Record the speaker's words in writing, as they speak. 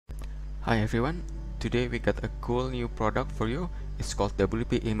Hi everyone, today we got a cool new product for you. It's called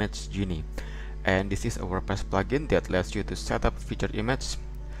WP ImageGenie, and this is a WordPress plugin that lets you to set up featured image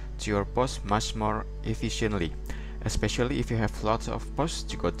to your post much more efficiently, especially if you have lots of posts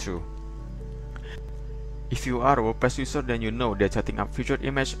to go through. If you are a WordPress user, then you know that setting up featured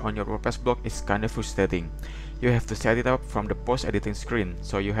image on your WordPress blog is kind of frustrating. You have to set it up from the post editing screen,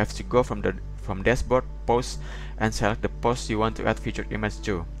 so you have to go from dashboard, post, and select the post you want to add featured image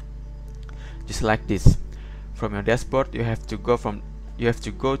to. Just like this. From your dashboard, you have to go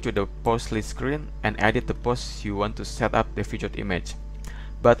to the post list screen and edit the post you want to set up the featured image.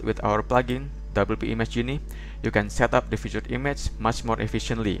 But with our plugin WP ImageGenie, you can set up the featured image much more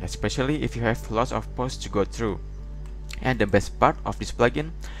efficiently, especially if you have lots of posts to go through. And the best part of this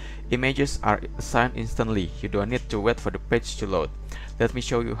plugin, images are assigned instantly. You don't need to wait for the page to load. Let me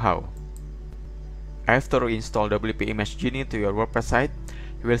show you how. After you install WP ImageGenie to your WordPress site,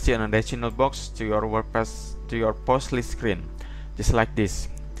 you will see an additional box to your post list screen, just like this.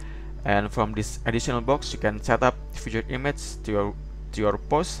 And from this additional box, you can set up featured image to your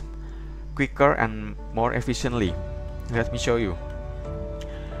post quicker and more efficiently. Let me show you.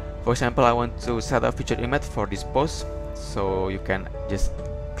 For example, I want to set up featured image for this post, so you can just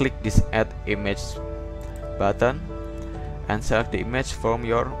click this add image button and select the image from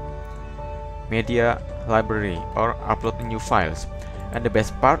your media library or upload new files. And the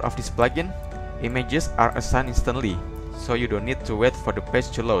best part of this plugin, images are assigned instantly, so you don't need to wait for the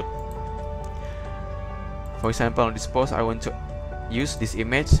page to load. For example, on this post, I want to use this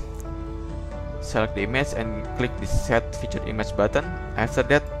image. Select the image and click the set featured image button. After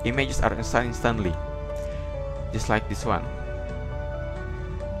that, images are assigned instantly, just like this one.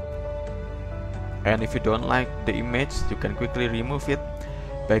 And if you don't like the image, you can quickly remove it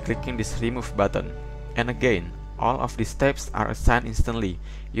by clicking this remove button. And again, all of these steps are assigned instantly.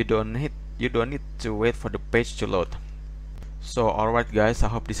 You don't need to wait for the page to load. So alright guys, I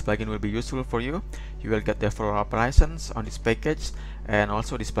hope this plugin will be useful for you. You will get the follow-up license on this package, and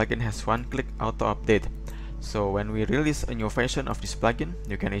also this plugin has one-click auto update. So when we release a new version of this plugin,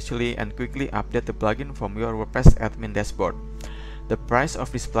 you can easily and quickly update the plugin from your WordPress admin dashboard. The price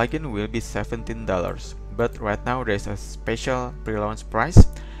of this plugin will be $17, but right now there is a special pre-launch price,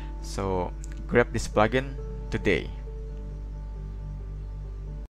 so grab this plugin today.